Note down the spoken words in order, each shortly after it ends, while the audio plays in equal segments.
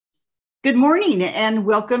Good morning and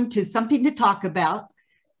welcome to Something to Talk About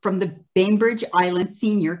from the Bainbridge Island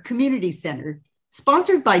Senior Community Center,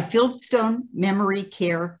 sponsored by Fieldstone Memory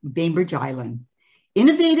Care, Bainbridge Island.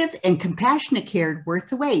 Innovative and compassionate care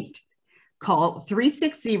worth the wait. Call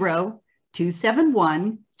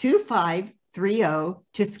 360-271-2530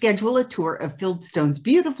 to schedule a tour of Fieldstone's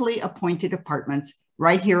beautifully appointed apartments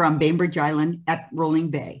right here on Bainbridge Island at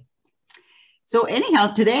Rolling Bay. So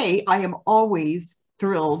anyhow, today I am always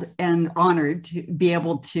thrilled and honored to be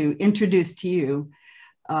able to introduce to you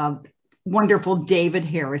wonderful David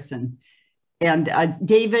Harrison. And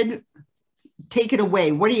David, take it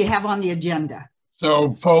away. What do you have on the agenda? So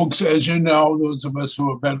folks, as you know, those of us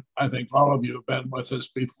who have been, I think all of you have been with us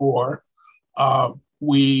before,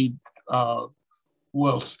 we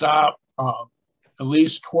will stop at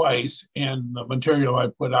least twice in the material I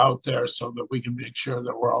put out there so that we can make sure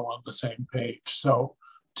that we're all on the same page. So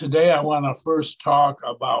today I want to first talk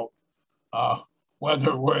about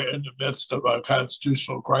whether we're in the midst of a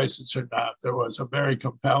constitutional crisis or not. There was a very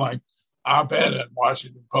compelling op-ed in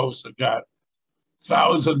Washington Post that got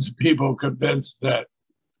thousands of people convinced that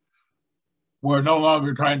we're no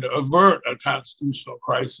longer trying to avert a constitutional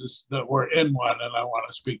crisis, that we're in one, and I want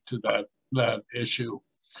to speak to that issue.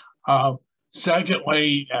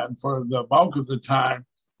 Secondly, and for the bulk of the time,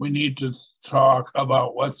 we need to talk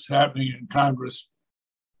about what's happening in Congress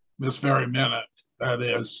this very minute. That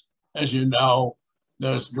is, as you know,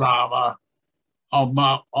 there's drama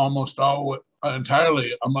almost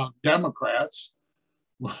entirely among Democrats.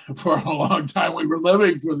 For a long time, we were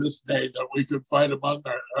living for this day that we could fight among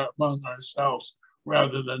ourselves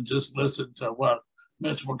rather than just listen to what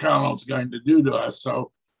Mitch McConnell's going to do to us.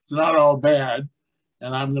 So it's not all bad.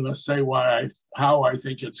 And I'm going to say how I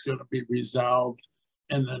think it's going to be resolved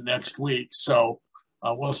in the next week. So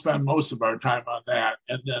we'll spend most of our time on that.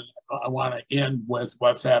 And then I want to end with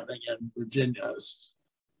what's happening in Virginia. As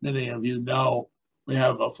many of you know, we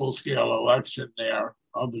have a full-scale election there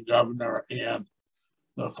of the governor and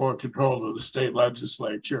for control of the state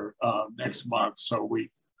legislature next month. So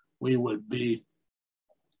we would be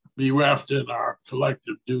bereft in our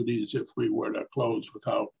collective duties if we were to close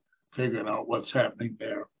without figuring out what's happening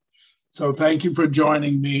there. So thank you for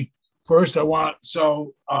joining me. First,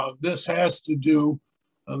 this has to do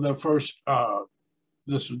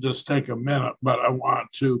this will just take a minute, but I want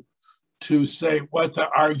to say what the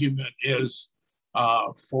argument is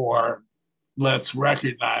for let's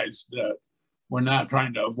recognize that we're not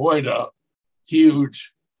trying to avoid a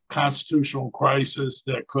huge constitutional crisis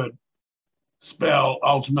that could spell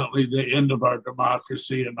ultimately the end of our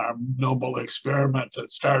democracy and our noble experiment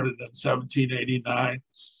that started in 1789,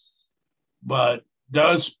 but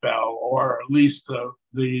does spell, or at least the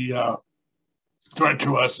threat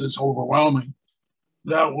to us is overwhelming.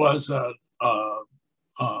 That was an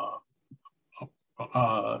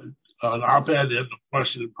op-ed in the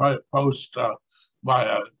Washington Post by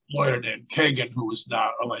a lawyer named Kagan, who was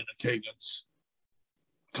not Elena Kagan's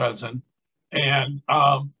cousin. And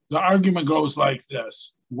the argument goes like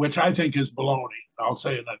this, which I think is baloney. I'll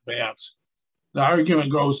say in advance. The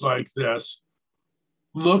argument goes like this.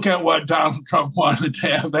 Look at what Donald Trump wanted to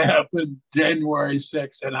have happen January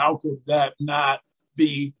 6th, and how could that not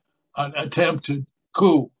be an attempted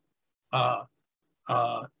coup?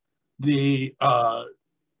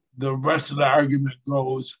 The rest of the argument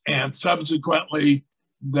goes, and subsequently,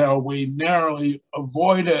 though we narrowly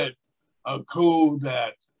avoided a coup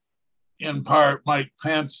that in part Mike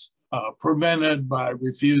Pence prevented by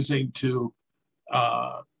refusing to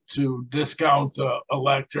discount the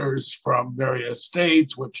electors from various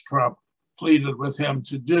states, which Trump pleaded with him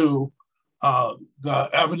to do, the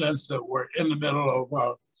evidence that we're in the middle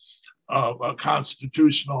of a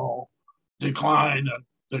constitutional decline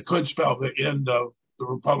that could spell the end of the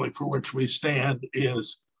republic for which we stand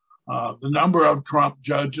is the number of Trump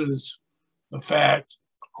judges, the fact,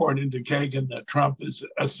 according to Kagan, that Trump is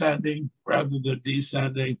ascending rather than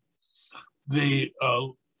descending, the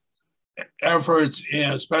efforts,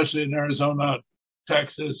 especially in Arizona,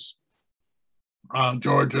 Texas,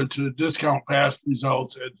 Georgia, to discount past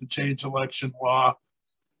results and to change election law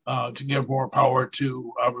to give more power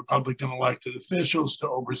to Republican elected officials to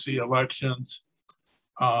oversee elections.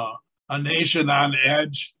 A nation on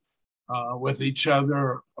edge with each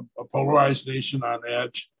other, a polarized nation on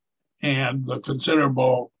edge, and the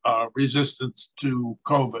considerable resistance to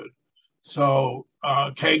COVID. So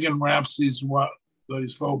Kagan wraps these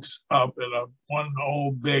folks up in one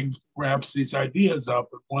old big, wraps these ideas up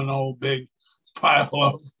in one old big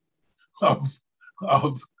pile of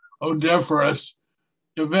odiferous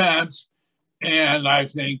events. And I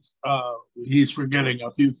think he's forgetting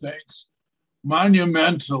a few things.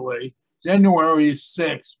 Monumentally, January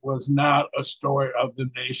 6th was not a story of the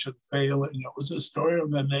nation failing. It was a story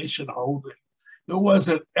of the nation holding. It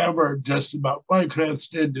wasn't ever just about Mike Pence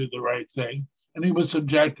did do the right thing, and he was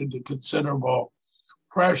subjected to considerable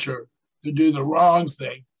pressure to do the wrong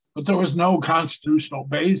thing, but there was no constitutional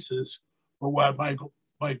basis for what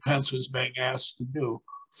Mike Pence was being asked to do.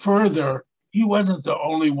 Further, he wasn't the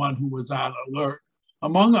only one who was on alert.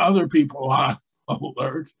 Among other people on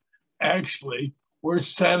alert, actually, were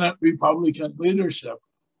Senate Republican leadership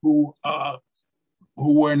who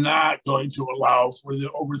were not going to allow for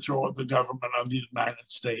the overthrow of the government of the United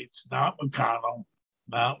States. Not McConnell,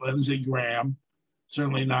 not Lindsey Graham,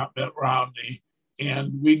 certainly not Mitt Romney.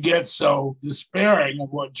 And we get so despairing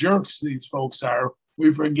of what jerks these folks are,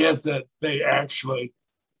 we forget that they actually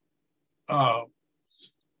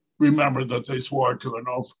remember that they swore to an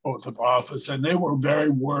oath of office. And they were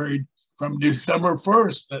very worried from December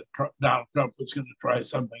 1st that Donald Trump was going to try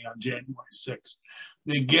something on January 6th.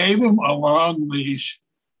 They gave him a long leash,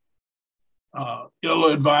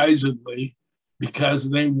 ill-advisedly, because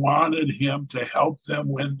they wanted him to help them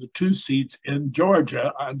win the 2 seats in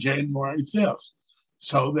Georgia on January 5th.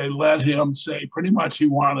 So they let him say pretty much he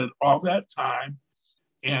wanted all that time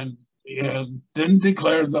and didn't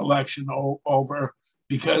declare the election over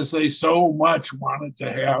because they so much wanted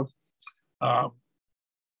to have at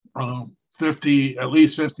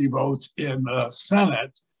least 50 votes in the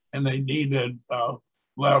Senate, and they needed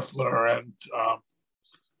Loeffler and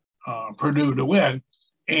Perdue to win.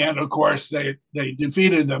 And of course, they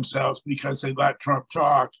defeated themselves because they let Trump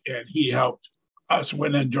talk, and he helped us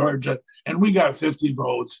win in Georgia, and we got 50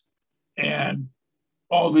 votes. And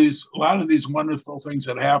a lot of these wonderful things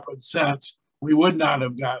that happened since we would not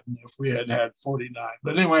have gotten if we had had 49.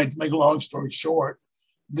 But anyway, to make a long story short,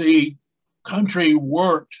 the country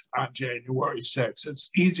worked on January 6th.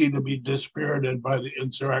 It's easy to be dispirited by the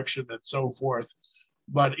insurrection and so forth.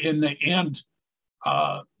 But in the end,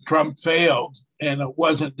 Trump failed, and it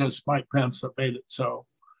wasn't just Mike Pence that made it so.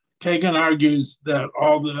 Kagan argues that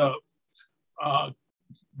all the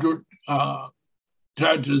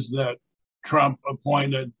judges that Trump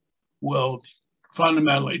appointed will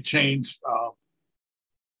fundamentally change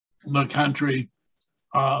the country.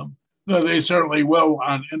 They certainly will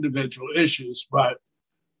on individual issues, but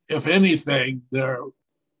if anything, their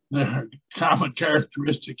common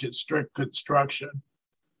characteristic is strict construction.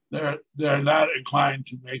 They're not inclined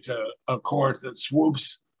to make a court that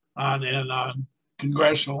swoops on in on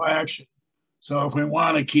congressional action. So if we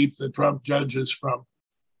want to keep the Trump judges from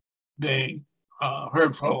being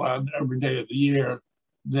hurtful on every day of the year,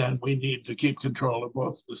 then we need to keep control of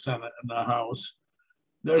both the Senate and the House.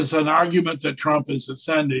 There's an argument that Trump is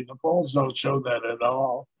ascending. The polls don't show that at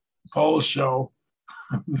all. Polls show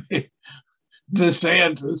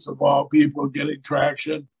DeSantis, of all people, getting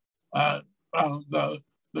traction.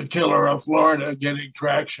 The killer of Florida getting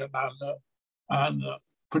traction on the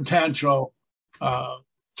potential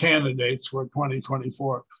candidates for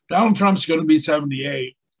 2024. Donald Trump's going to be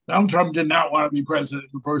 78. Donald Trump did not want to be president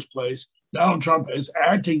in the first place. Donald Trump is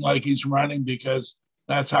acting like he's running because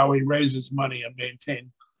that's how he raises money and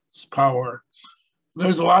maintains power.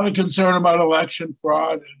 There's a lot of concern about election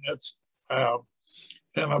fraud, and it's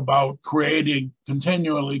and about creating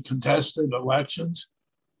continually contested elections.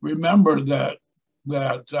 Remember that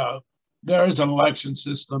there is an election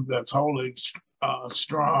system that's holding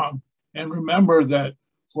strong, and remember that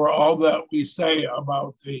for all that we say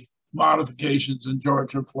about the modifications in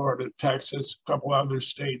Georgia, Florida, Texas, a couple other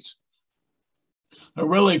states, are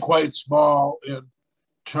really quite small in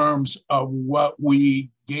terms of what we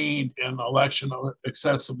gained in election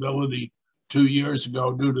accessibility 2 years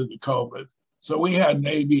ago due to the COVID. So we had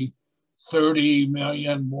maybe 30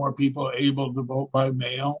 million more people able to vote by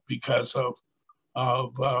mail because of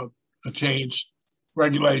changed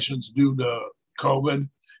regulations due to COVID.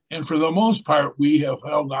 And for the most part, we have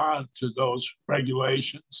held on to those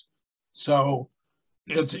regulations. So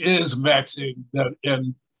it is vexing that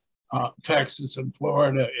in Texas and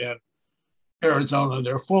Florida and Arizona,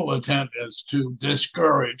 their full intent is to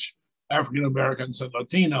discourage African Americans and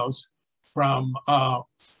Latinos from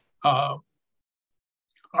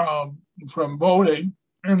voting,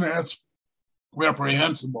 and that's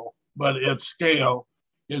reprehensible. But its scale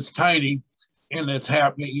is tiny, and it's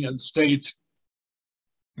happening in states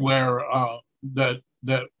where that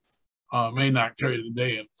may not carry the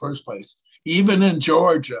day in the first place. Even in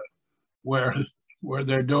Georgia, where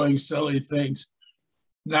they're doing silly things,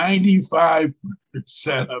 95%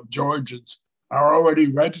 of Georgians are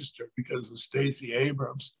already registered because of Stacey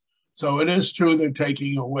Abrams. So it is true they're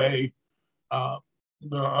taking away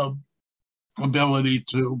the ability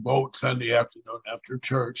to vote Sunday afternoon after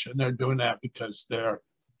church. And they're doing that because they're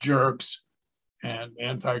jerks and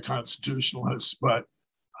anti-constitutionalists. But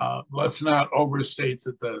let's not overstate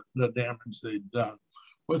the damage they've done.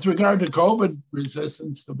 With regard to COVID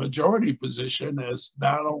resistance, the majority position is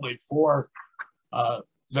not only for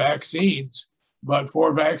vaccines, but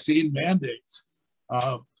for vaccine mandates.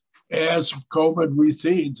 As COVID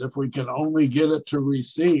recedes, if we can only get it to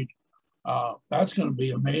recede, that's going to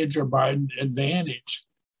be a major Biden advantage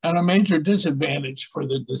and a major disadvantage for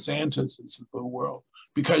the DeSantises of the world,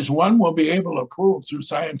 because one will be able to prove through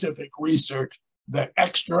scientific research the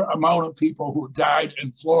extra amount of people who died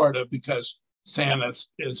in Florida because Santis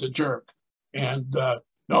is a jerk. And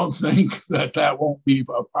don't think that won't be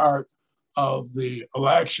a part of the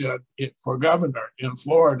election for governor in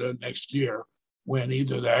Florida next year, when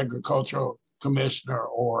either the agricultural commissioner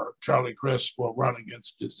or Charlie Crist will run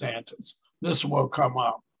against DeSantis. This will come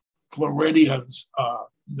up. Floridians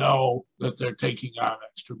know that they're taking on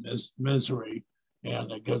extra misery,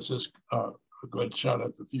 and it gives us a good shot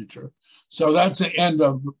at the future. So that's the end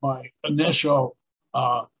of my initial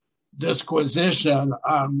disquisition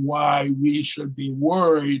on why we should be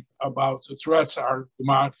worried about the threats our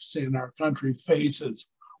democracy and our country faces,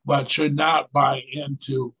 but should not buy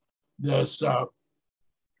into this.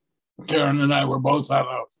 Karen and I were both on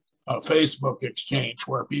a Facebook exchange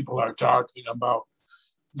where people are talking about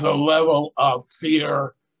the level of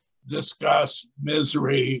fear, disgust,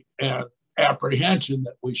 misery, and apprehension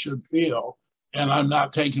that we should feel. And I'm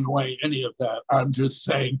not taking away any of that. I'm just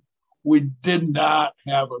saying we did not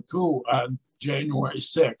have a coup on January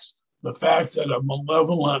 6th. The fact that a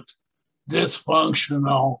malevolent,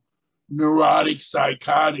 dysfunctional, neurotic,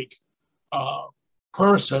 psychotic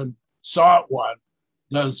person sought one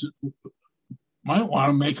might want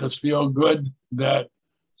to make us feel good that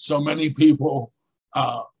so many people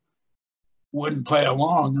wouldn't play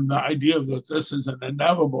along. And the idea that this is an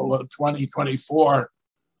inevitable of 2024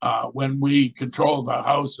 when we control the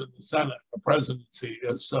House and the Senate, the presidency,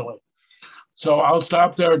 is silly. So I'll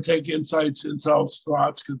stop there and take insights, insults,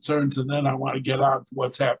 thoughts, concerns, and then I want to get on to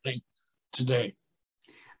what's happening today.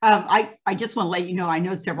 I just want to let you know, I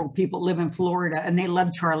know several people live in Florida and they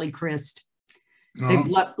love Charlie Crist. They've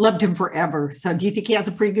loved him forever. So do you think he has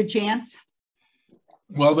a pretty good chance?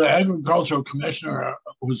 Well, the agricultural commissioner,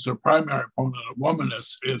 who's the primary opponent, a woman,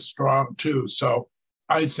 is strong too. So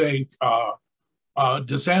I think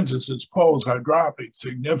DeSantis's polls are dropping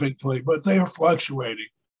significantly, but they are fluctuating.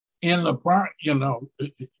 In the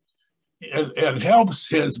it helps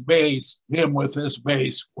his base, him with his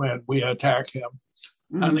base when we attack him.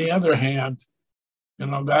 Mm-hmm. On the other hand,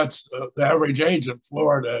 that's the average age in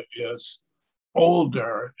Florida is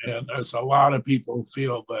older, and there's a lot of people who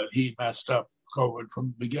feel that he messed up COVID from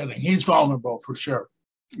the beginning. He's vulnerable for sure.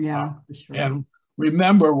 Yeah, for sure. And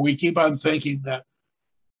remember, we keep on thinking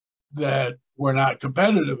that we're not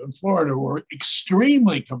competitive in Florida. We're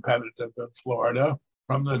extremely competitive in Florida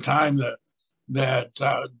from the time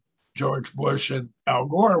that George Bush and Al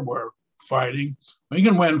Gore were fighting. We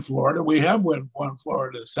can win Florida. We have won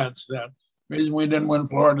Florida since then. The reason we didn't win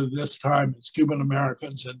Florida this time is Cuban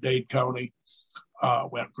Americans in Dade County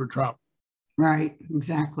went for Trump. Right,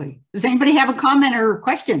 exactly. Does anybody have a comment or a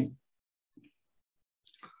question?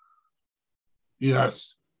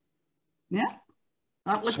 Yes. Yeah.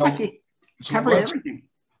 Well, it looks like you covered everything.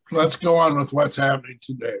 Let's go on with what's happening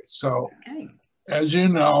today. So, as you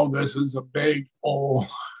know, this is a big old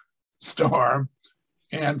storm.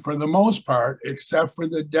 And for the most part, except for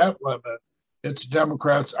the debt limit, it's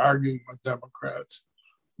Democrats arguing with Democrats.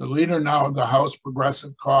 The leader now of the House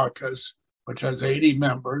Progressive Caucus, which has 80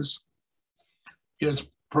 members, is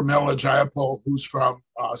Pramila Jayapal, who's from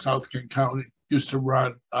South King County, used to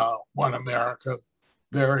run One America,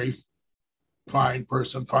 very fine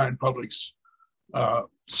person, fine public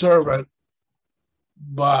servant,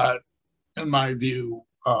 but in my view,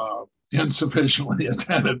 insufficiently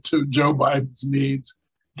attended to Joe Biden's needs,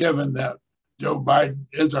 given that Joe Biden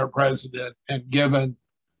is our president, and given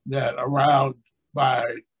that around by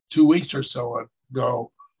 2 weeks or so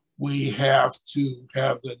ago, we have to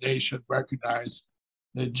have the nation recognize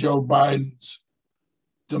that Joe Biden's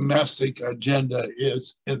domestic agenda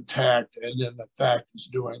is intact and in fact is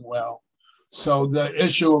doing well. So the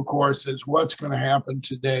issue, of course, is what's going to happen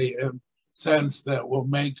today in sense that we'll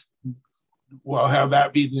have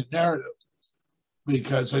that be the narrative.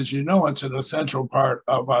 Because as you know, it's an essential part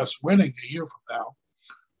of us winning a year from now.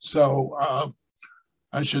 So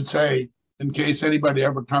I should say, in case anybody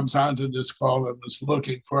ever comes onto this call and is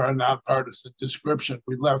looking for a nonpartisan description,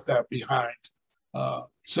 we left that behind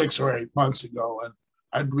 6 or 8 months ago. And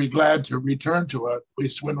I'd be glad to return to it.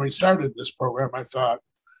 When we started this program, I thought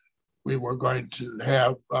we were going to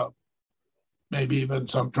have maybe even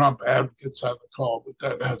some Trump advocates on the call, but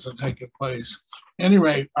that hasn't taken place.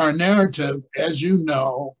 Anyway, our narrative, as you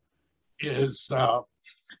know, is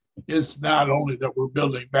not only that we're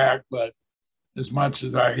building back, but as much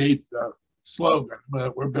as I hate the slogan,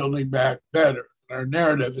 but we're building back better. Our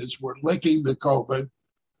narrative is we're licking the COVID,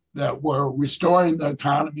 that we're restoring the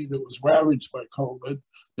economy that was ravaged by COVID,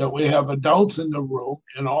 that we have adults in the room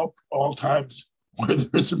in all times where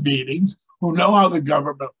there's meetings who know how the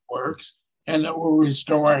government works, and that we're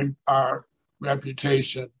restoring our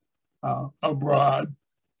reputation abroad.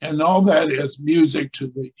 And all that is music to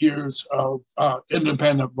the ears of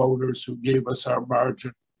independent voters who gave us our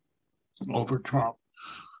margin over Trump.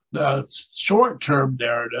 The short-term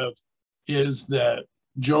narrative is that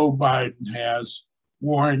Joe Biden has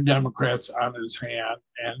warring Democrats on his hands,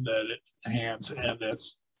 and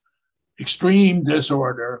it's extreme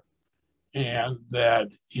disorder, and that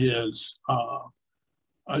his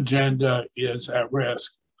agenda is at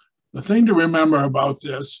risk. The thing to remember about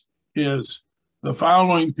this is the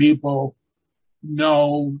following people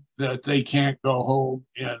know that they can't go home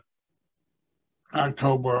in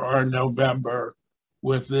October or November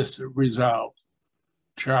with this result: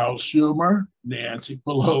 Charles Schumer, Nancy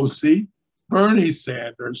Pelosi, Bernie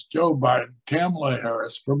Sanders, Joe Biden, Kamala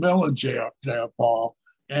Harris, Pramila Jayapal,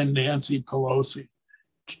 and Nancy Pelosi.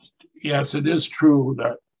 Yes, it is true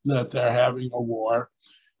that they're having a war.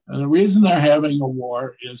 And the reason they're having a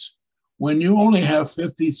war is when you only have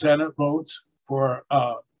 50 Senate votes for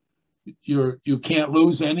you can't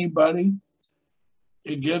lose anybody,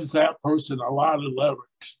 it gives that person a lot of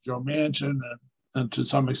leverage, Joe Manchin and to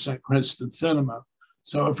some extent Kristen Sinema.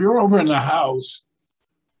 So if you're over in the House,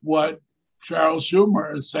 what Charles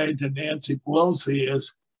Schumer is saying to Nancy Pelosi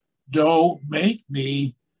is, don't make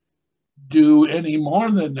me do any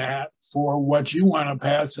more than that for what you want to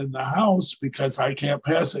pass in the House, because I can't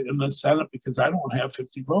pass it in the Senate because I don't have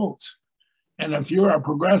 50 votes. And if you're a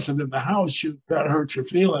progressive in the House, that hurts your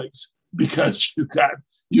feelings because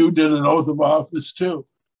you did an oath of office too.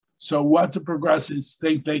 So what the progressives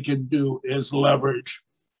think they can do is leverage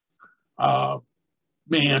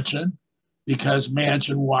Manchin, because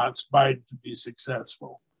Manchin wants Biden to be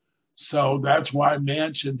successful. So that's why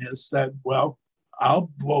Manchin has said, well,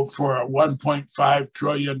 I'll vote for a $1.5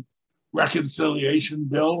 trillion reconciliation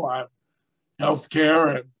bill on health care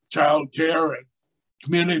and child care and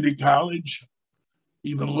community college,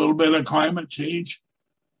 even a little bit of climate change.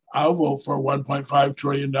 I'll vote for $1.5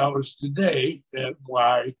 trillion today. And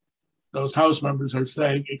why those House members are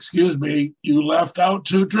saying, excuse me, you left out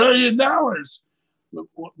 $2 trillion.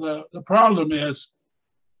 The problem is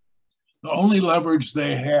the only leverage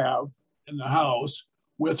they have in the House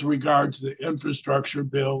with regard to the infrastructure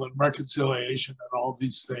bill and reconciliation and all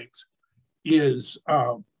these things is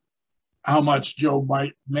how much Joe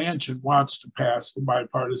Manchin wants to pass the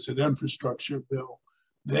bipartisan infrastructure bill.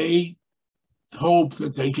 They hope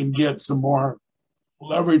that they can get some more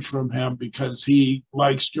leverage from him because he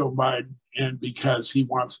likes Joe Biden and because he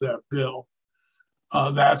wants that bill.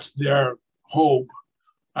 That's their hope.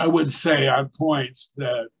 I would say on points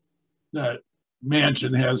that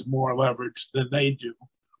Manchin has more leverage than they do.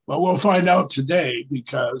 But we'll find out today,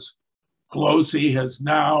 because Pelosi has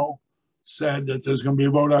now said that there's going to be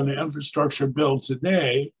a vote on the infrastructure bill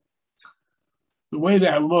today. The way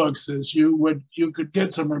that looks is you could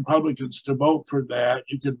get some Republicans to vote for that.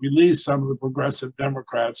 You could release some of the progressive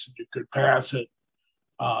Democrats and you could pass it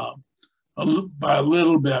by a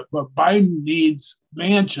little bit. But Biden needs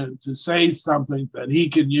Manchin to say something that he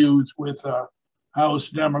can use with House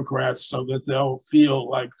Democrats so that they'll feel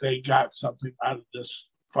like they got something out of this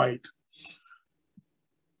fight.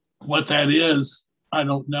 What that is, I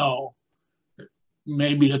don't know.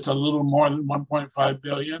 Maybe it's a little more than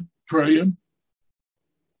 1.5 trillion.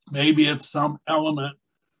 Maybe it's some element,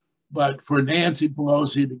 but for Nancy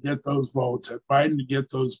Pelosi to get those votes and Biden to get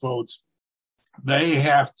those votes, they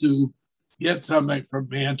have to get something from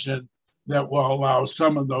Manchin that will allow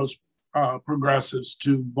some of those progressives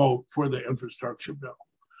to vote for the infrastructure bill.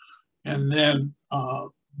 And then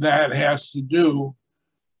that has to do,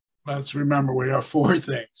 let's remember, we have four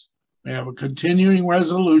things. We have a continuing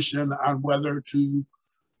resolution on whether to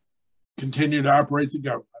continue to operate the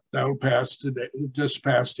government. That'll pass today. It just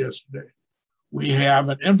passed yesterday. We have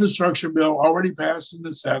an infrastructure bill already passed in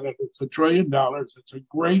the Senate. It's $1 trillion. It's a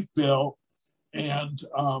great bill. And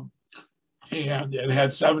it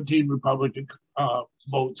had 17 Republican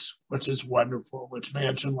votes, which is wonderful, which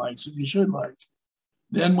Manchin likes and he should like.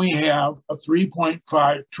 Then we have a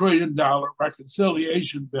 $3.5 trillion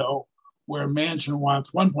reconciliation bill, where Manchin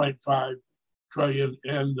wants 1.5 trillion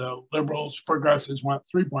and the liberals, progressives want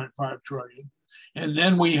 3.5 trillion. And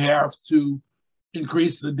then we have to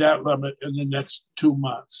increase the debt limit in the next 2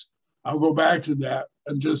 months. I'll go back to that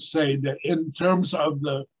and just say that in terms of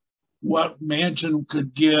what Manchin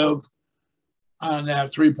could give on that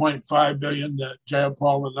 3.5 billion that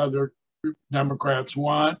Jayapal and other Democrats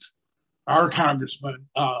want, our congressman,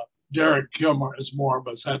 Derek Kilmer, is more of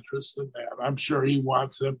a centrist than that. I'm sure he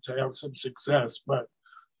wants them to have some success, but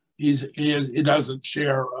he doesn't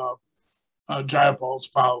share Jayapal's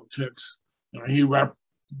politics. You know,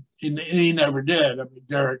 he never did. I mean,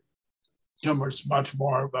 Derek Kilmer's much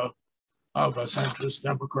more of a centrist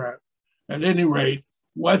Democrat. At any rate,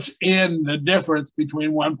 what's in the difference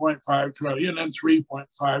between 1.5 trillion and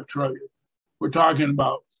 3.5 trillion? We're talking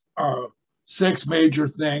about 6 major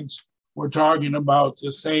things. We're talking about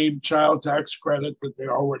the same child tax credit that they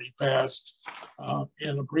already passed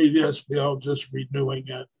in a previous bill, just renewing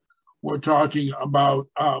it. We're talking about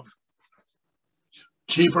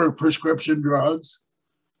cheaper prescription drugs,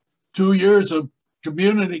 2 years of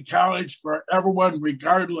community college for everyone,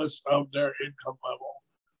 regardless of their income level.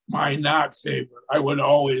 My not favorite. I would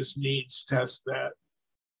always needs test that.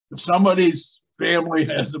 If somebody's family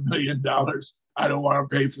has $1 million, I don't want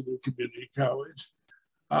to pay for their community college.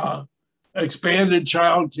 Expanded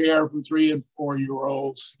child care for 3 and 4 year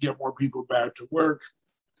olds to get more people back to work.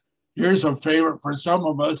 Here's a favorite for some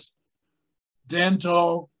of us: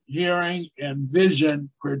 dental, hearing, and vision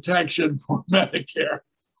protection for Medicare.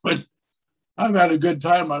 But I've had a good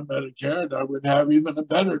time on Medicare, and I would have even a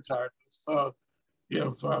better time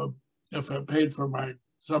if I paid for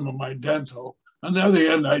some of my dental. On the other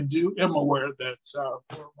hand, I am aware that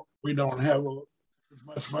we don't have as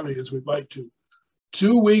much money as we'd like to.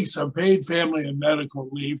 2 weeks of paid family and medical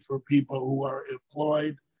leave for people who are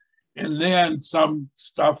employed, and then some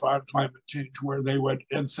stuff on climate change where they would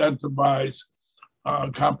incentivize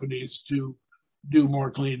companies to do more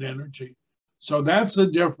clean energy. So that's the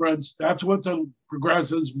difference. That's what the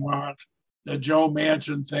progressives want, that Joe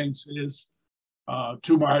Manchin thinks is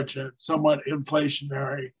too much and somewhat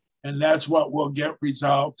inflationary. And that's what will get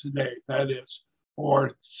resolved today, that is,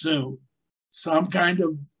 or soon. Some kind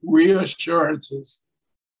of reassurances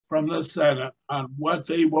from the Senate on what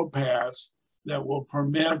they will pass that will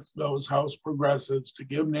permit those House progressives to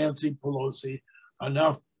give Nancy Pelosi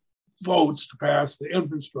enough votes to pass the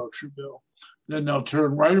infrastructure bill. Then they'll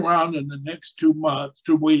turn right around in the next 2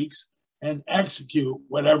 weeks, and execute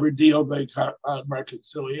whatever deal they cut on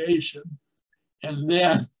reconciliation. And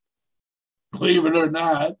then, believe it or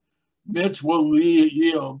not, Mitch will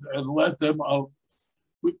yield and let them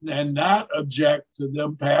and not object to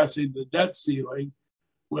them passing the debt ceiling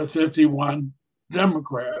with 51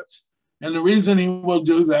 Democrats. And the reason he will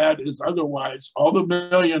do that is otherwise all the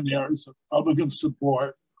millionaires of Republican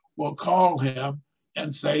support will call him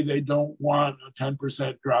and say they don't want a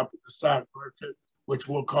 10% drop in the stock market, which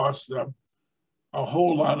will cost them a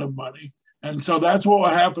whole lot of money. And so that's what will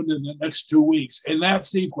happen in the next 2 weeks in that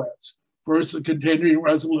sequence. First, the continuing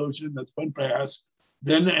resolution that's been passed,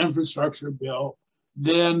 then the infrastructure bill,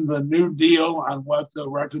 then the new deal on what the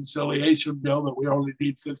reconciliation bill that we only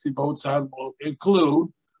need 50 votes on will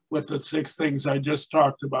include, with the 6 things I just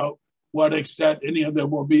talked about, what extent any of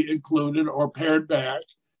them will be included or pared back,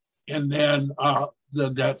 and then the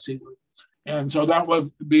debt ceiling. And so that will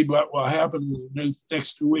be what will happen in the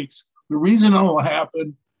next 2 weeks. The reason it will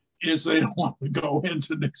happen is they don't want to go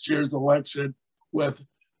into next year's election with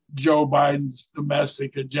Joe Biden's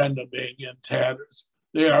domestic agenda being in tatters.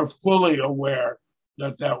 They are fully aware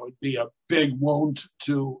that that would be a big wound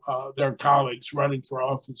to their colleagues running for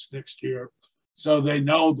office next year. So they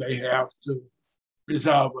know they have to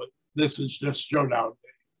resolve it. This is just showdown day.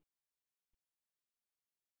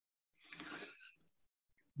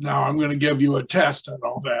 Now I'm going to give you a test on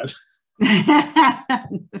all that.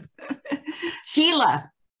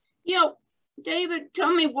 Sheila. You know, David,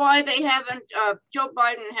 tell me why they haven't, Joe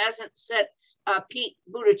Biden hasn't set Pete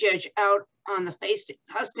Buttigieg out on the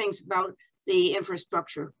hustings about the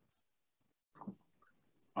infrastructure.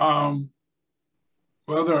 Well,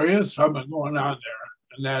 there is something going on there,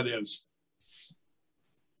 and that is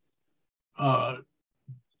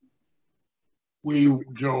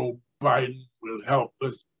Joe Biden, with help,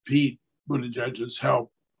 with Pete Buttigieg's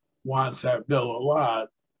help, wants that bill a lot.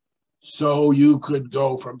 So you could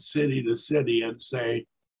go from city to city and say,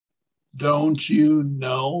 don't you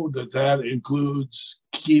know that that includes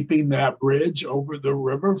keeping that bridge over the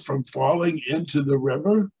river from falling into the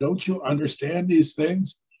river? Don't you understand these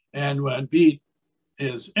things? And when Pete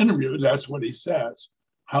is interviewed, that's what he says.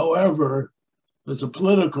 However, there's a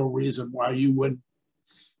political reason why you wouldn't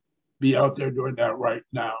be out there doing that right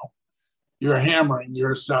now. You're hammering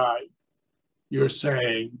your side. You're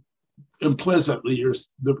saying implicitly,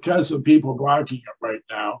 because of people blocking it right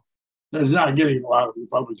now, there's not getting a lot of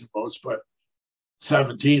Republican votes, but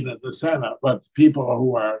 17 in the Senate. But the people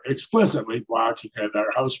who are explicitly blocking it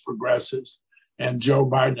are House progressives, and Joe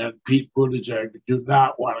Biden and Pete Buttigieg do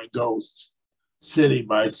not want to go city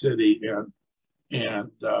by city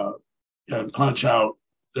and punch out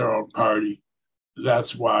their own party.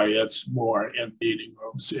 That's why it's more in meeting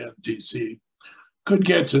rooms in DC. Could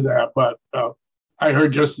get to that, but I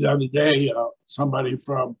heard just the other day somebody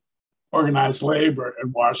from organized labor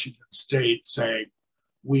in Washington State saying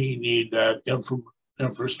we need that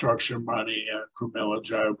infrastructure money, and Pramila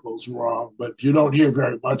Jayapal's wrong, but you don't hear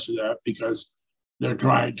very much of that because they're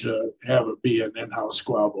trying to have it be an in-house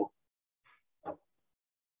squabble.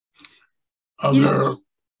 I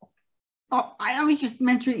always just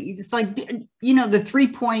mention it's like, the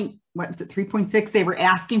 3.6 they were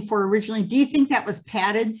asking for originally. Do you think that was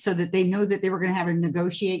padded so that they know that they were going to have to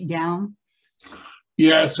negotiate down?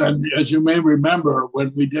 Yes, and as you may remember,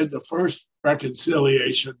 when we did the first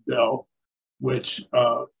reconciliation bill, which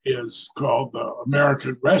is called the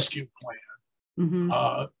American Rescue Plan,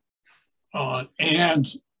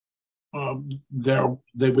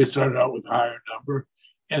 we started out with a higher number,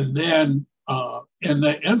 and then in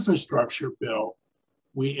the infrastructure bill,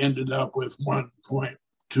 we ended up with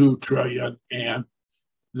 1.2 trillion, and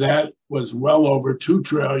that was well over 2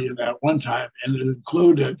 trillion at one time, and it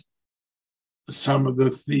included some of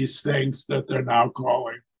these things that they're now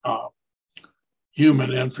calling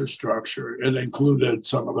human infrastructure. It included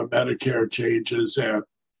some of the Medicare changes and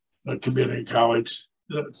the community college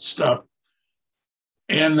stuff.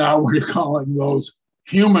 And now we're calling those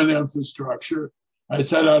human infrastructure. I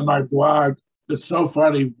said on my blog, it's so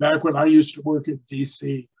funny, back when I used to work in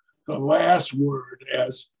DC, the last word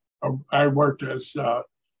I worked as the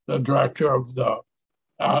director of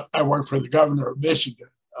I worked for the governor of Michigan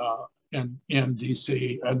in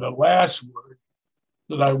DC, and the last word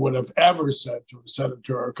that I would have ever said to a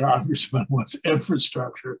senator or congressman was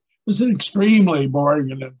infrastructure. It was an extremely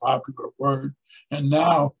boring and unpopular word, and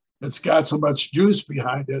now it's got so much juice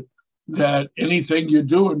behind it that anything you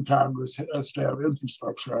do in Congress has to have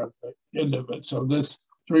infrastructure at the end of it. So this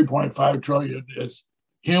 3.5 trillion is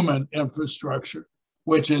human infrastructure,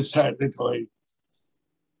 which is technically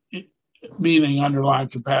meaning underlying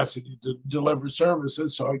capacity to deliver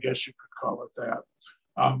services. So I guess you could call it that.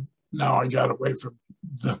 Now I got away from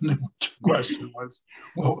the question was,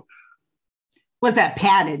 well, was that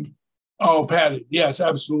padded? Oh, padded. Yes,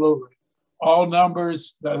 absolutely. All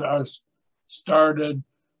numbers that are started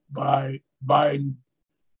by Biden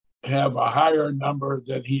have a higher number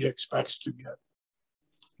than he expects to get.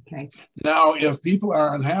 Okay. Now, if people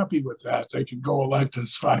are unhappy with that, they can go elect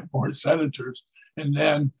us 5 more senators, and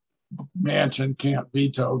then Manchin can't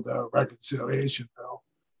veto the reconciliation bill.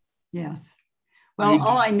 Yes. Well,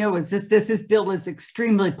 all I know is that this bill is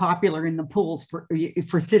extremely popular in the polls for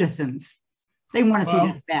citizens. They want to see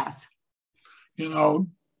this pass. You know,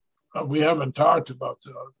 we haven't talked about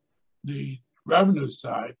the revenue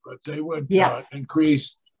side, but they would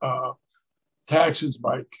increase taxes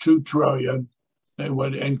by 2 trillion. They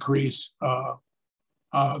would increase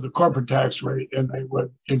the corporate tax rate, and they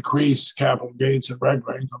would increase capital gains and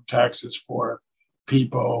regular income taxes for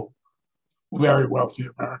people, very wealthy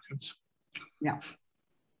Americans. Yeah.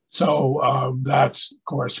 So that's, of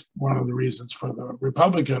course, one of the reasons for the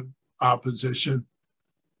Republican opposition.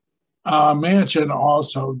 Manchin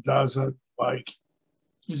also doesn't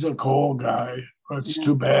he's a coal guy. It's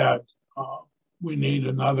too bad. We need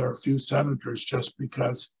another few senators just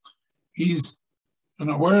because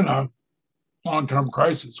we're in a long-term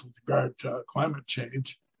crisis with regard to climate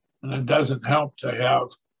change, and it doesn't help to have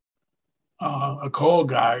a coal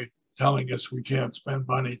guy telling us we can't spend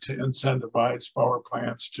money to incentivize power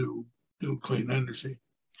plants to do clean energy.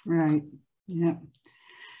 Right. Yeah.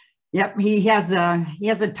 Yep. He has a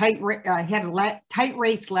tight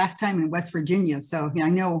race last time in West Virginia, so I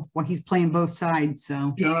know he's playing both sides.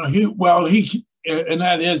 So he and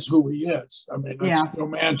that is who he is. I mean, Joe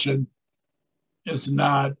Manchin is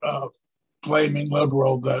not a flaming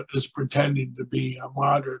liberal that is pretending to be a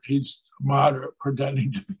moderate. He's a moderate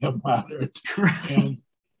pretending to be a moderate. Right.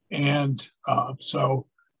 And so,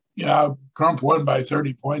 Trump won by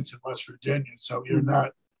 30 points in West Virginia. So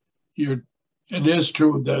it is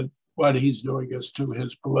true that what he's doing is to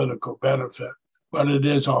his political benefit, but it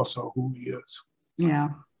is also who he is. Yeah.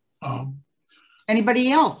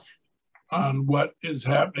 Anybody else? On what is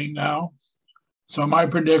happening now? So my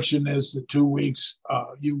prediction is that 2 weeks,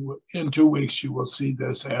 in 2 weeks, you will see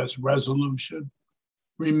this as resolution.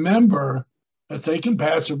 remember that they can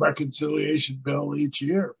pass a reconciliation bill each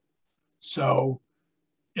year. So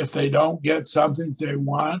if they don't get something they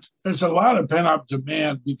want, there's a lot of pent-up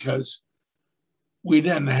demand because we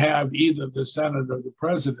didn't have either the Senate or the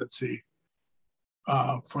presidency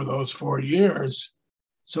for those 4 years.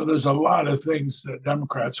 So there's a lot of things that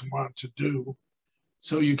Democrats want to do.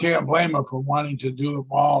 So you can't blame them for wanting to do them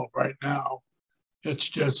all right now. It's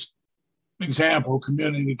just, example,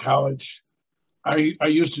 community college. I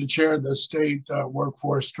used to chair the state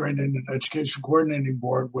workforce training and education coordinating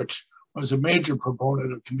board, which was a major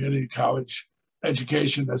proponent of community college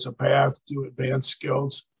education as a path to advanced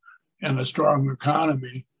skills and a strong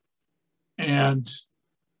economy. And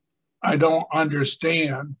I don't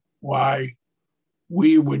understand why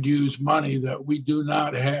we would use money that we do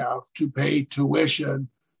not have to pay tuition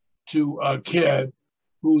to a kid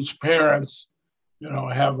whose parents,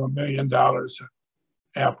 have $1 million in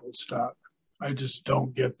Apple stock. I just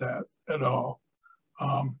don't get that at all.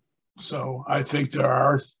 So I think there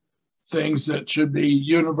are things that should be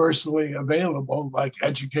universally available, like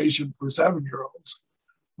education for 7-year-olds,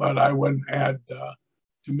 but I wouldn't add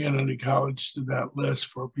community college to that list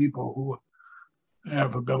for people who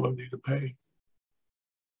have ability to pay.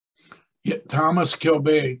 Yeah, Thomas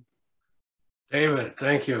Kilbane. David,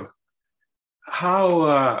 thank you.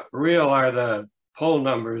 How real are the poll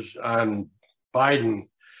numbers on Biden,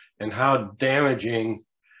 and how damaging?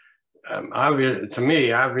 To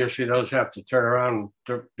me, obviously, those have to turn around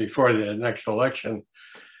before the next election,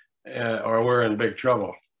 or we're in big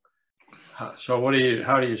trouble. So,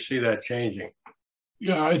 how do you see that changing?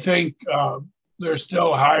 Yeah, I think they're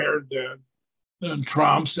still higher than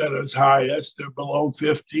Trump's at his highest. They're below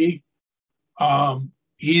 50.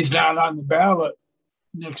 He's not on the ballot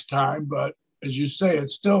next time, but as you say, it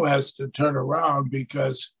still has to turn around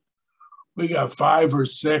because we got 5 or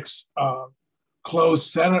 6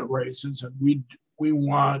 close Senate races, and we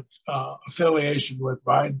want affiliation with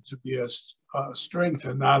Biden to be a strength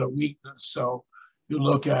and not a weakness. So you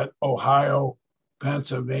look at Ohio,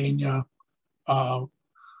 Pennsylvania,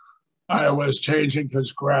 Iowa is changing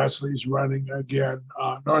because Grassley's running again,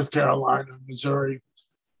 North Carolina, Missouri,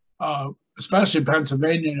 especially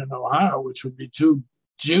Pennsylvania and Ohio, which would be 2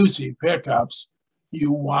 juicy pickups.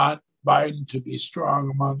 You want Biden to be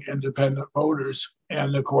strong among independent voters.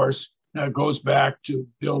 And of course, that goes back to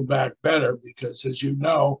Build Back Better, because as you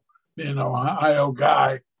know, being an Ohio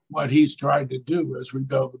guy, what he's trying to do is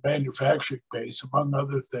rebuild the manufacturing base, among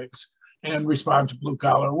other things, and respond to blue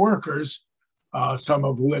collar workers, some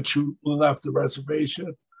of which who left the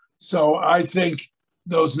reservation. So I think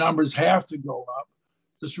those numbers have to go up.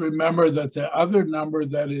 Just remember that the other number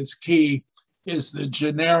that is key is the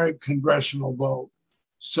generic congressional vote.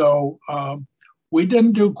 So we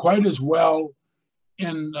didn't do quite as well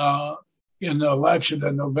in the election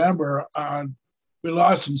in November. We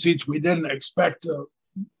lost some seats we didn't expect to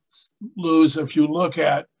lose if you look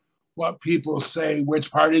at what people say,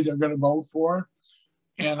 which party they're going to vote for.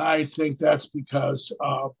 And I think that's because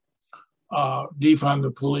defund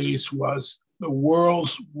the police was the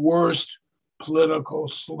world's worst political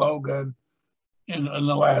slogan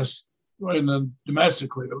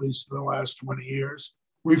domestically, at least in the last 20 years.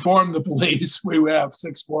 Reform the police. We would have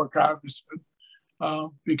 6 more congressmen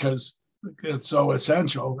because it's so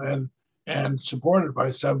essential and supported by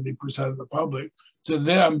 70% of the public. To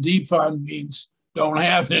them, defund means don't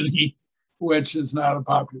have any, which is not a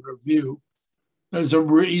popular view. There's a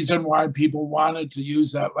reason why people wanted to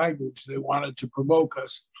use that language. They wanted to provoke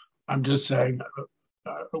us. I'm just saying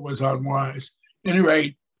it was unwise. At any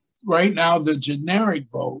rate, right now, the generic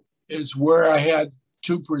vote is where I had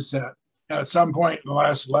 2%. At some point in the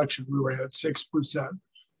last election, we were at 6%.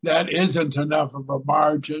 That isn't enough of a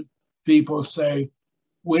margin. People say,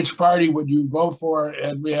 which party would you vote for?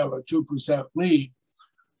 And we have a 2% lead.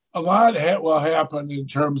 A lot will happen in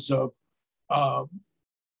terms of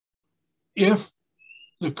if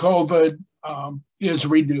the COVID is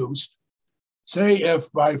reduced, say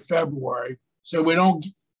if by February, so we don't,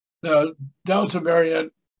 the Delta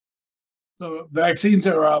variant, the vaccines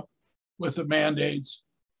are up with the mandates.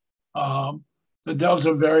 The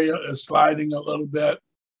Delta variant is sliding a little bit,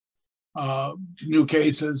 new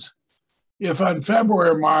cases. If on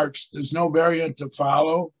February or March, there's no variant to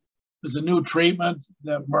follow, there's a new treatment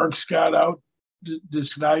that Merck's got out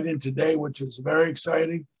deciding today, which is very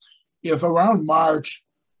exciting. If around March,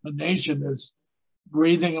 the nation is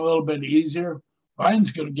breathing a little bit easier,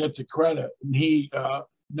 Biden's going to get the credit, and he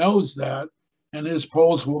knows that, and his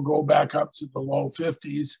polls will go back up to the low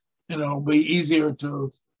 50s, and it'll be easier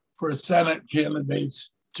for Senate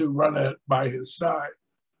candidates to run it by his side,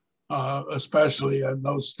 especially in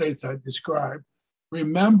those states I described.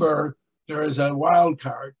 remember, there is a wild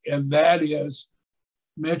card, and that is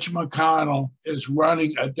Mitch McConnell is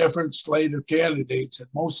running a different slate of candidates in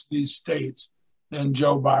most of these states than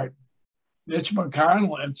Joe Biden. Mitch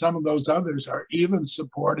McConnell and some of those others are even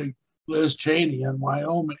supporting Liz Cheney in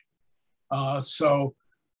Wyoming. So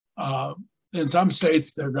in some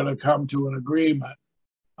states, they're going to come to an agreement,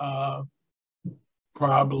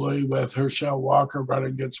 probably with Herschel Walker running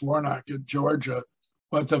against Warnock in Georgia.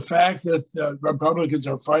 But the fact that the Republicans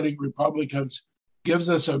are fighting Republicans gives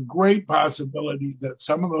us a great possibility that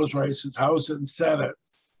some of those races, House and Senate,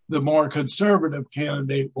 the more conservative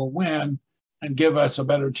candidate will win and give us a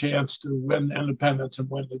better chance to win independents and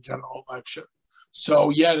win the general election. So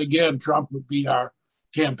yet again, Trump would be our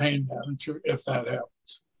campaign manager if that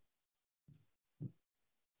happens.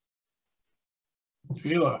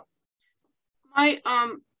 Sheila. My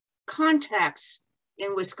contacts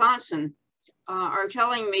in Wisconsin are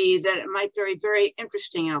telling me that it might be very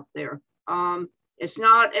interesting out there. It's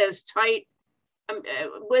not as tight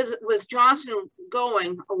with Johnson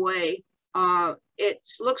going away. It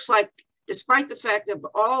looks like, despite the fact of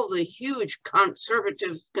all the huge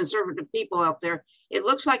conservative people out there, it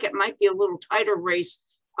looks like it might be a little tighter race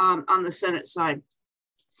on the Senate side.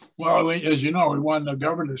 Well, as you know, we won the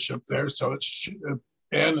governorship there, so it's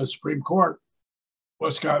and the Supreme Court,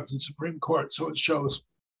 Wisconsin Supreme Court. So it shows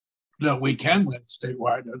that we can win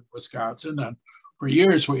statewide in Wisconsin. And for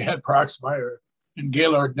years we had Proxmire and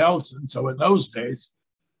Gaylord Nelson. So in those days,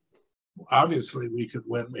 obviously we could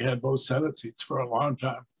win. We had both Senate seats for a long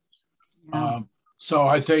time. Yeah. So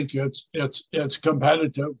I think it's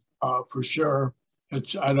competitive for sure. I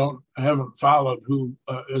haven't followed who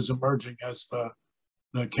is emerging as the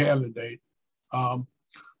candidate.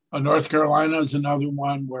 North Carolina is another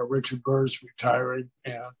one where Richard Burr is retiring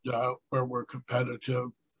and where we're competitive.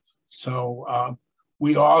 So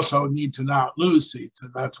we also need to not lose seats,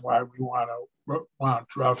 and that's why we want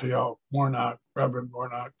Raphael Warnock, Reverend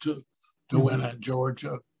Warnock, to win in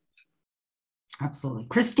Georgia. Absolutely.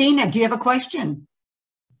 Christina, do you have a question?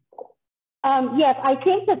 Yes, I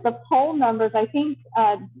think that the poll numbers, I think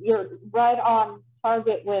you're right on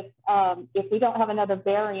target with if we don't have another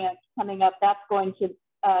variant coming up, that's going to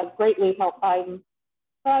greatly help Biden.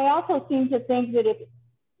 But I also seem to think that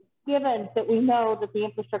given that we know that the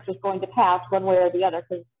infrastructure is going to pass one way or the other,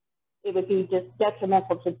 because it would be just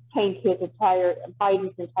detrimental to tank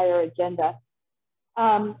Biden's entire agenda.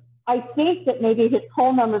 I think that maybe his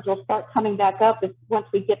poll numbers will start coming back up once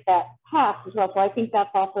we get that passed as well. So I think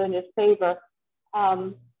that's also in his favor.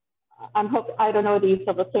 I don't know whether you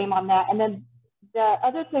feel the same on that. And then the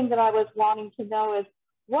other thing that I was wanting to know is,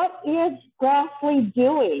 what is Grassley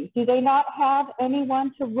doing? Do they not have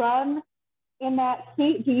anyone to run in that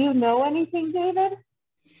seat? Do you know anything, David?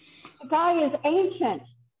 The guy is ancient.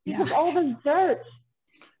 He's as old as dirt.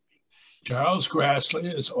 Charles Grassley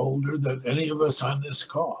is older than any of us on this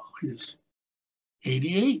call. He's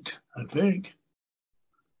 88, I think.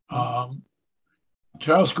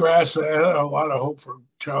 Charles Grassley, I had a lot of hope for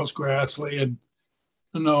Charles Grassley. And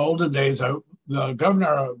in the olden days, the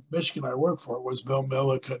governor of Michigan I worked for was Bill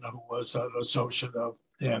Milliken, who was an associate of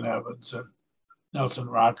Dan Evans and Nelson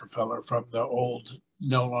Rockefeller from the old,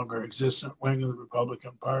 no longer existent wing of the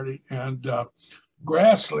Republican Party. And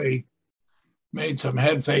Grassley made some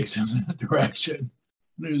head fakes in that direction.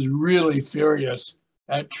 And he was really furious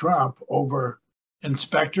at Trump over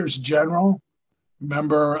inspectors general.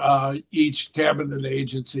 Remember, each cabinet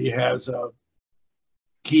agency has a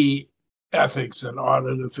key ethics and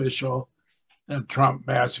audit official, and Trump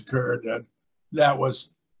massacred, and that was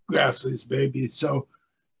Grassley's baby. So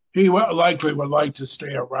he likely would like to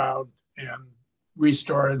stay around and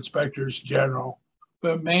restore inspectors general.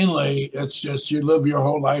 But mainly, it's just you live your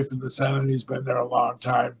whole life in the Senate. He's been there a long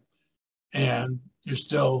time, and you're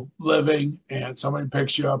still living. And somebody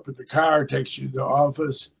picks you up in the car, takes you to the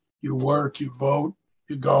office. You work, you vote,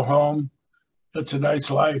 you go home. It's a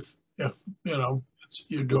nice life if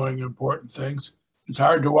you're doing important things. It's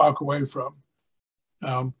hard to walk away from.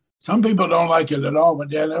 Some people don't like it at all. When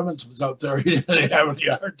Dan Evans was out there, he didn't have any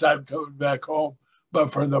hard time coming back home.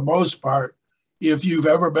 But for the most part, if you've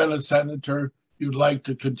ever been a senator, you'd like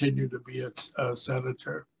to continue to be a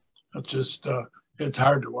senator. It's just, it's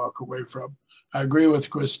hard to walk away from. I agree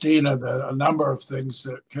with Christina that a number of things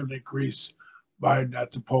that can increase Biden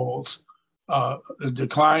at the polls, the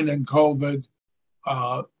decline in COVID,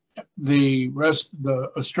 the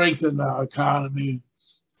strength in the economy,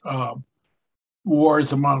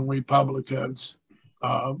 wars among Republicans,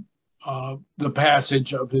 the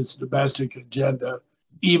passage of his domestic agenda,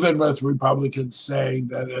 even with Republicans saying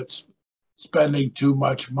that it's spending too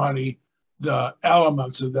much money, the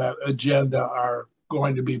elements of that agenda are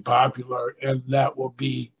going to be popular, and that will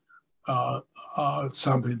be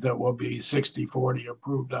something that will be 60-40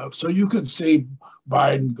 approved of. So you could see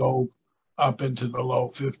Biden go up into the low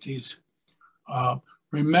 50s.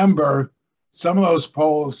 Remember, some of those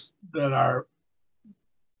polls that are,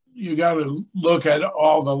 you got to look at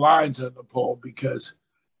all the lines in the poll, because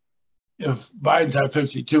if Biden's at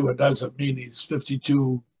 52, it doesn't mean he's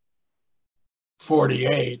 52-48.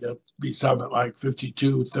 It'll be something like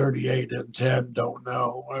 52-38 and 10, don't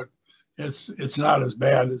know. It's not as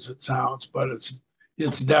bad as it sounds, but it's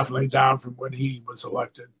definitely down from when he was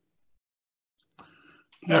elected.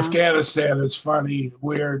 Yeah. Afghanistan is funny,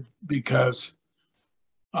 weird, because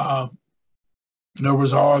there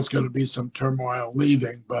was always going to be some turmoil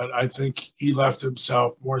leaving, but I think he left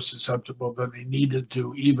himself more susceptible than he needed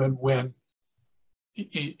to, even when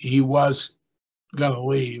he was going to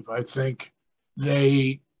leave. I think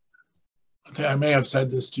I may have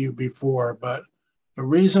said this to you before, but the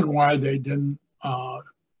reason why they didn't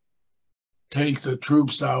take the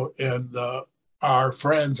troops out and our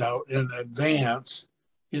friends out in advance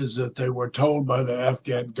is that they were told by the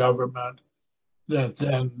Afghan government that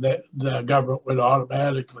then the government would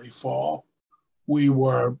automatically fall. We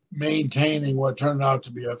were maintaining what turned out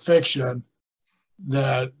to be a fiction,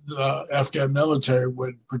 that the Afghan military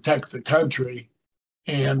would protect the country,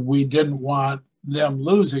 and we didn't want them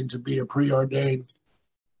losing to be a preordained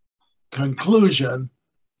conclusion.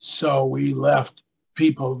 So we left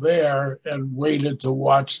people there and waited to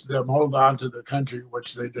watch them hold on to the country,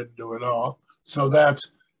 which they didn't do at all. So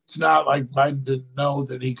it's not like Biden didn't know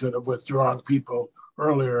that he could have withdrawn people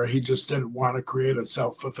earlier. He just didn't want to create a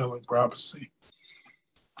self-fulfilling prophecy.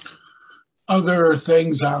 Other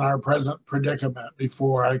things on our present predicament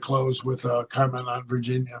before I close with a comment on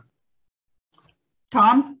Virginia.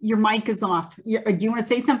 Tom, your mic is off. Do you want to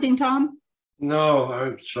say something, Tom? No,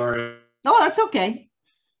 I'm sorry. Oh, that's okay.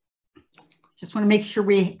 Just want to make sure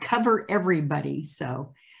we cover everybody.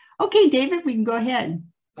 So, okay, David, we can go ahead.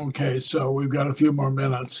 Okay, so we've got a few more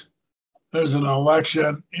minutes. There's an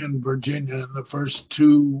election in Virginia in the first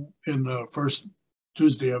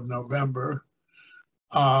Tuesday of November.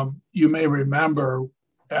 You may remember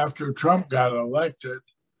after Trump got elected,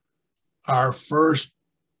 our first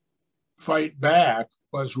fight back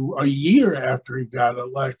was a year after he got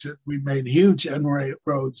elected. We made huge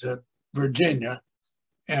inroads in Virginia,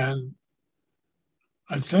 and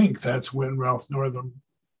I think that's when Ralph Northam,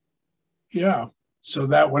 yeah, so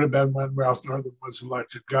that would have been when Ralph Northam was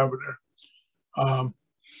elected governor.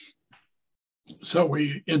 So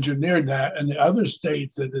we engineered that, and the other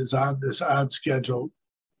state that is on this odd schedule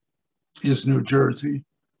is New Jersey,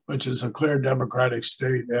 which is a clear Democratic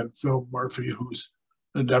state, and Phil Murphy, who's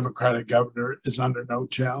the Democratic governor, is under no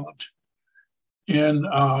challenge. In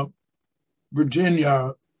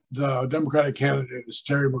Virginia, the Democratic candidate is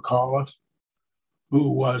Terry McAuliffe,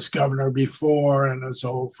 who was governor before and is an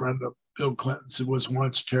old friend of Bill Clinton's, who was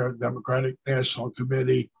once chair of the Democratic National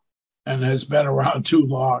Committee and has been around too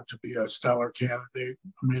long to be a stellar candidate.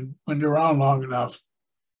 I mean, when you're around long enough,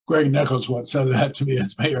 Greg Nichols once said that to me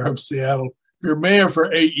as mayor of Seattle. If you're mayor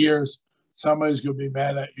for 8 years, somebody's going to be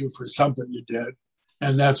mad at you for something you did.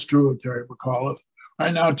 And that's true of Terry McAuliffe.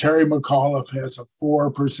 Right now, Terry McAuliffe has a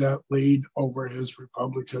 4% lead over his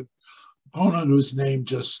Republican opponent, whose name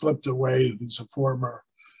just slipped away, who's a former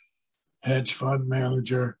hedge fund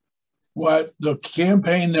manager. What the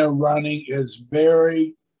campaign they're running is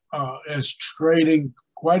is trading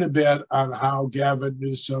quite a bit on how Gavin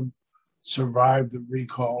Newsom survived the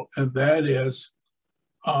recall. And that is,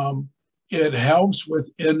 it helps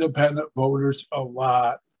with independent voters a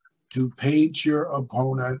lot to paint your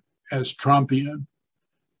opponent as Trumpian.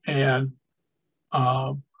 And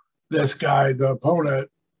this guy, the opponent,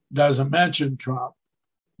 doesn't mention Trump,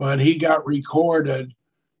 but he got recorded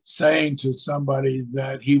saying to somebody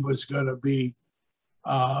that he was going to be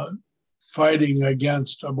fighting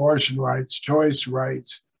against abortion rights, choice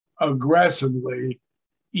rights, aggressively,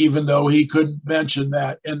 even though he couldn't mention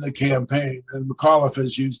that in the campaign. And McAuliffe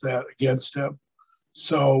has used that against him.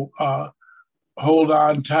 So hold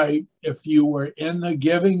on tight. If you were in the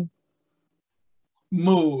giving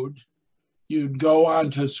mood, you'd go on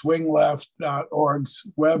to swingleft.org's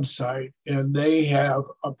website, and they have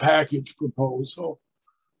a package proposal.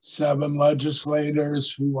 7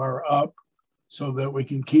 legislators who are up so that we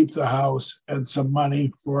can keep the House, and some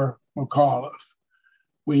money for McAuliffe.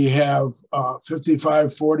 We have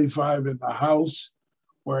 55-45 in the House.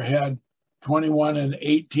 We had 21 and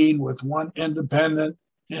 18 with 1 independent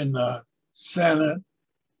in the Senate.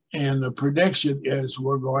 And the prediction is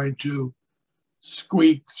we're going to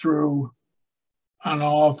squeak through on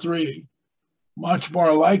all 3. much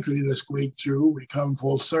more likely to squeak through. We come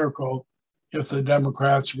full circle if the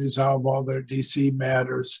Democrats resolve all their DC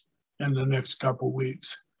matters in the next couple of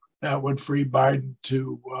weeks. That would free Biden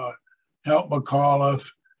to help McAuliffe.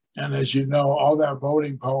 And as you know, all that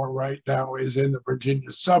voting power right now is in the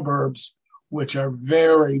Virginia suburbs, which are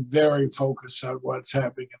very, very focused on what's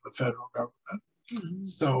happening in the federal government. Mm-hmm.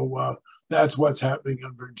 So that's what's happening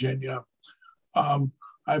in Virginia.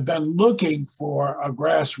 I've been looking for a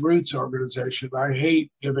grassroots organization. I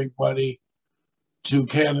hate giving money to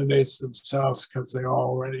candidates themselves because they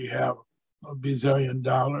already have a bazillion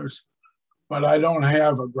dollars, but I don't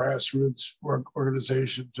have a grassroots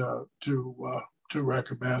organization to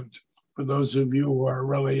recommend. For those of you who are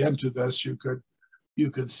really into this, you could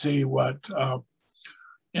see what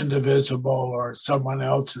Indivisible or someone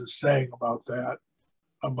else is saying about that,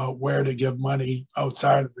 about where to give money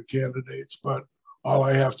outside of the candidates. But all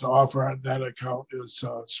I have to offer on that account is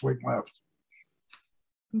swing left.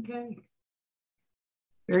 Okay.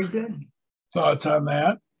 Very good. Thoughts on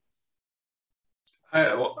that? I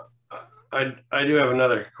do have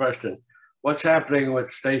another question. What's happening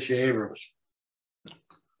with Stacey Abrams?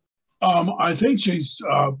 I think she's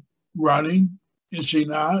running. Is she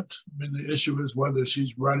not? I mean, the issue is whether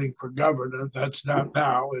she's running for governor. That's not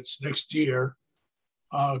now. It's next year.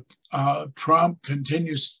 Trump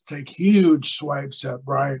continues to take huge swipes at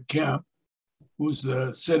Brian Kemp, who's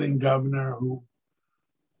the sitting governor who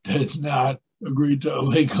did not agree to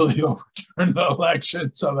illegally overturn the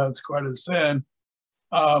election. So that's quite a sin.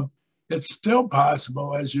 It's still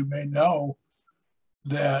possible, as you may know,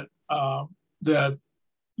 that that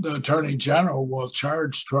the Attorney General will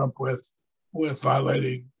charge Trump with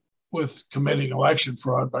committing election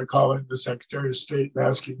fraud by calling the Secretary of State and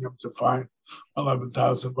asking him to find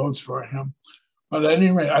 11,000 votes for him. But at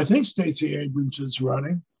any rate, I think Stacey Abrams is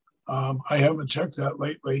running. I haven't checked that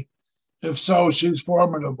lately. If so, she's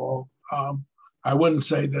formidable. I wouldn't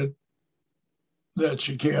say that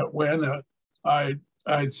she can't win.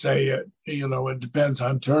 I'd say it depends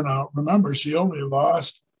on turnout. Remember, she only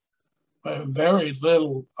lost by very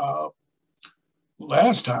little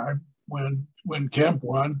last time when Kemp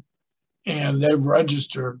won, and they've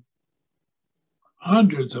registered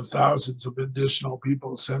hundreds of thousands of additional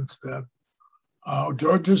people since then.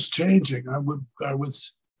 Georgia's changing. I would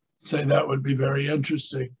say that would be very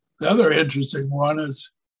interesting. The other interesting one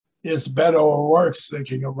is Beto O'Rourke's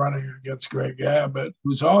thinking of running against Greg Abbott,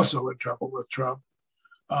 who's also in trouble with Trump.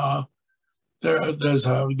 There's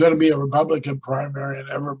going to be a Republican primary, and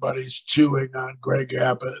everybody's chewing on Greg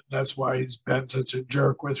Abbott. And that's why he's been such a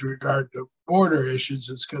jerk with regard to border issues,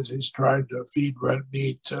 is because he's trying to feed red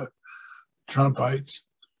meat to Trumpites.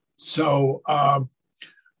 So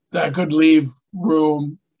that could leave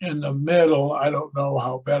room in the middle. I don't know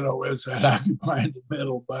how Beto is at occupying the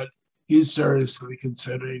middle, but he's seriously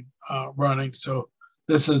considering running. So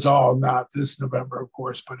this is all not this November, of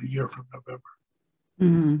course, but a year from November.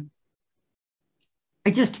 Mm-hmm. I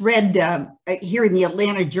just read here in the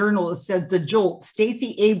Atlanta Journal, it says the Jolt,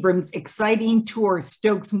 Stacey Abrams' exciting tour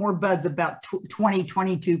stokes more buzz about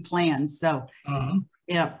 2022 plans. So,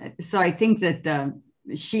 yeah, so I think that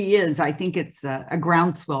she is. I think it's a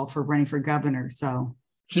groundswell for running for governor. So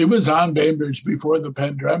she was on Bainbridge before the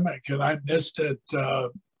pandemic, and I missed it.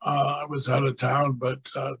 I was out of town, but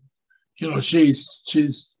she's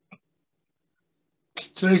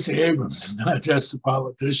Stacey Abrams is not just a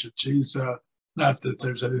politician. She's not that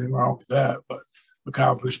there's anything wrong with that, but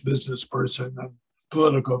accomplished business person and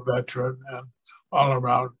political veteran and all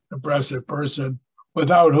around impressive person,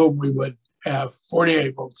 without whom we would have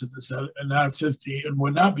 48 votes in the Senate and not 50, and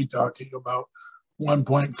would not be talking about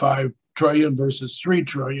 1.5 trillion versus 3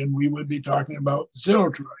 trillion. We would be talking about 0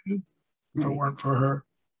 trillion if it weren't for her.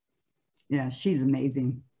 Yeah, she's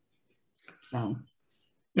amazing. So,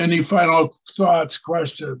 any final thoughts,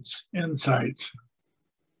 questions, insights?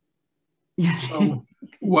 Yeah. So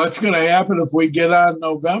what's going to happen if we get on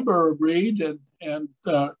November, Reed and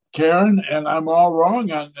Karen, and I'm all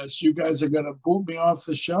wrong on this? You guys are going to boot me off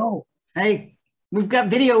the show. Hey, we've got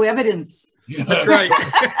video evidence. Yes. That's right.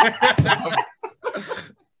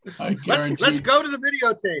 I guarantee. Let's go to the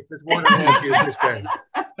videotape, as one of you just said.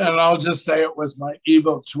 And I'll just say it was my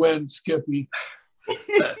evil twin, Skippy.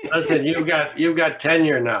 Listen, you've got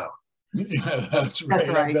tenure now. Yeah, that's right.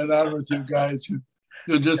 I've been on with you guys.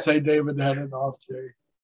 You'll just say David had an off day.